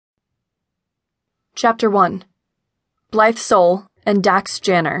Chapter 1. Blythe Soul and Dax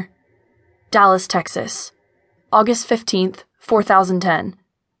Janner. Dallas, Texas. August 15th, 4010.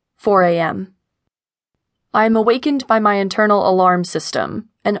 4 a.m. I am awakened by my internal alarm system,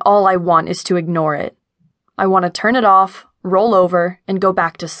 and all I want is to ignore it. I want to turn it off, roll over, and go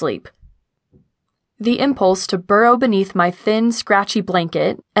back to sleep. The impulse to burrow beneath my thin, scratchy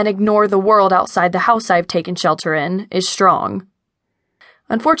blanket and ignore the world outside the house I've taken shelter in is strong.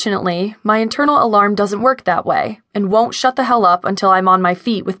 Unfortunately, my internal alarm doesn't work that way and won't shut the hell up until I'm on my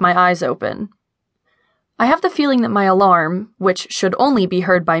feet with my eyes open. I have the feeling that my alarm, which should only be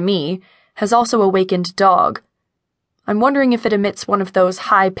heard by me, has also awakened Dog. I'm wondering if it emits one of those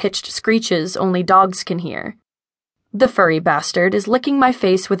high-pitched screeches only dogs can hear. The furry bastard is licking my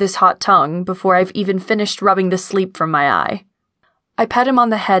face with his hot tongue before I've even finished rubbing the sleep from my eye. I pet him on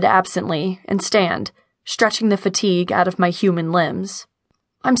the head absently and stand, stretching the fatigue out of my human limbs.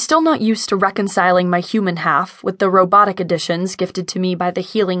 I'm still not used to reconciling my human half with the robotic additions gifted to me by the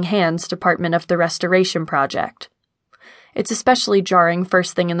Healing Hands department of the Restoration Project. It's especially jarring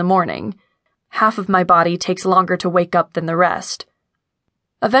first thing in the morning. Half of my body takes longer to wake up than the rest.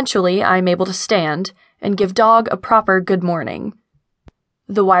 Eventually, I'm able to stand and give Dog a proper good morning.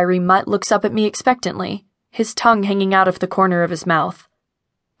 The wiry mutt looks up at me expectantly, his tongue hanging out of the corner of his mouth.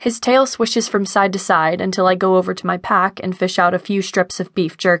 His tail swishes from side to side until I go over to my pack and fish out a few strips of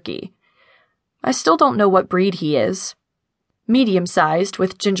beef jerky. I still don't know what breed he is. Medium-sized,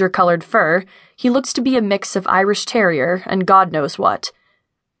 with ginger-colored fur, he looks to be a mix of Irish Terrier and God knows what.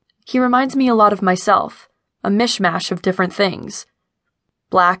 He reminds me a lot of myself, a mishmash of different things.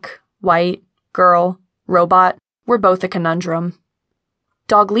 Black, white, girl, robot, we're both a conundrum.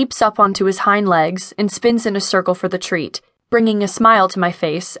 Dog leaps up onto his hind legs and spins in a circle for the treat, bringing a smile to my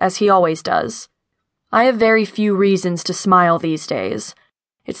face, as he always does. I have very few reasons to smile these days.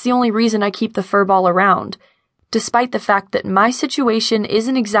 It's the only reason I keep the furball around, despite the fact that my situation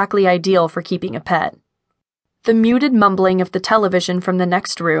isn't exactly ideal for keeping a pet. The muted mumbling of the television from the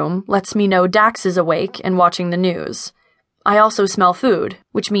next room lets me know Dax is awake and watching the news. I also smell food,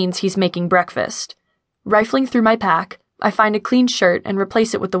 which means he's making breakfast. Rifling through my pack, I find a clean shirt and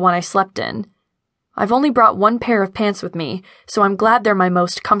replace it with the one I slept in. I've only brought one pair of pants with me, so I'm glad they're my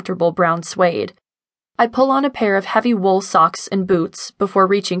most comfortable brown suede. I pull on a pair of heavy wool socks and boots before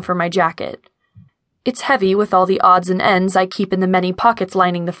reaching for my jacket. It's heavy with all the odds and ends I keep in the many pockets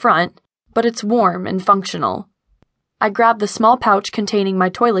lining the front, but it's warm and functional. I grab the small pouch containing my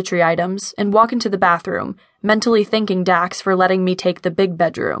toiletry items and walk into the bathroom, mentally thanking Dax for letting me take the big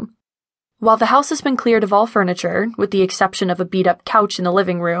bedroom. While the house has been cleared of all furniture, with the exception of a beat-up couch in the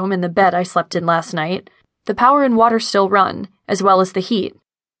living room and the bed I slept in last night, the power and water still run, as well as the heat.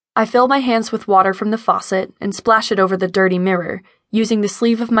 I fill my hands with water from the faucet and splash it over the dirty mirror, using the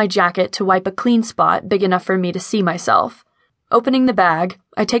sleeve of my jacket to wipe a clean spot big enough for me to see myself. Opening the bag,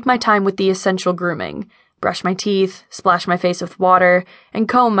 I take my time with the essential grooming, brush my teeth, splash my face with water, and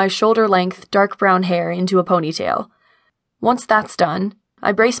comb my shoulder-length dark brown hair into a ponytail. Once that's done,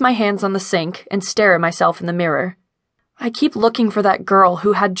 I brace my hands on the sink and stare at myself in the mirror. I keep looking for that girl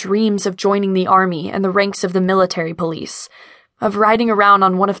who had dreams of joining the army and the ranks of the military police, of riding around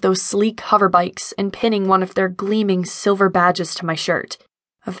on one of those sleek hoverbikes and pinning one of their gleaming silver badges to my shirt,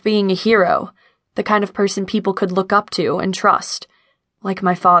 of being a hero, the kind of person people could look up to and trust, like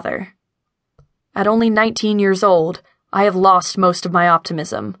my father. At only 19 years old, I have lost most of my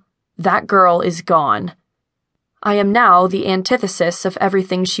optimism. That girl is gone. I am now the antithesis of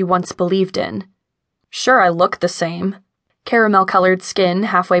everything she once believed in. Sure, I look the same. Caramel-colored skin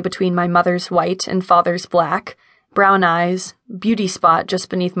halfway between my mother's white and father's black, brown eyes, beauty spot just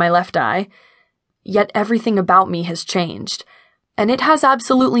beneath my left eye. Yet everything about me has changed, and it has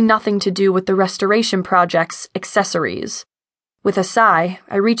absolutely nothing to do with the Restoration Project's accessories. With a sigh,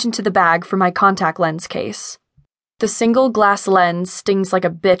 I reach into the bag for my contact lens case. The single glass lens stings like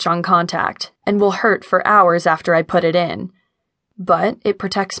a bitch on contact and will hurt for hours after I put it in. But it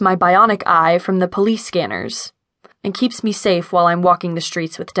protects my bionic eye from the police scanners and keeps me safe while I'm walking the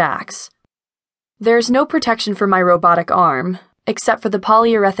streets with Dax. There's no protection for my robotic arm, except for the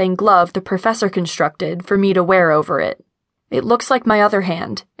polyurethane glove the professor constructed for me to wear over it. It looks like my other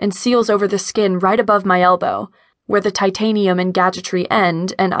hand and seals over the skin right above my elbow, where the titanium and gadgetry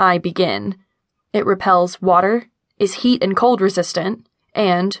end and I begin. It repels water, is heat and cold resistant,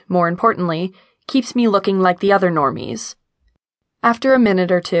 and, more importantly, keeps me looking like the other normies. After a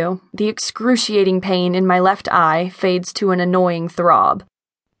minute or two, the excruciating pain in my left eye fades to an annoying throb.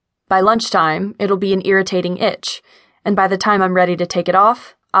 By lunchtime, it'll be an irritating itch, and by the time I'm ready to take it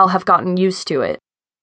off, I'll have gotten used to it.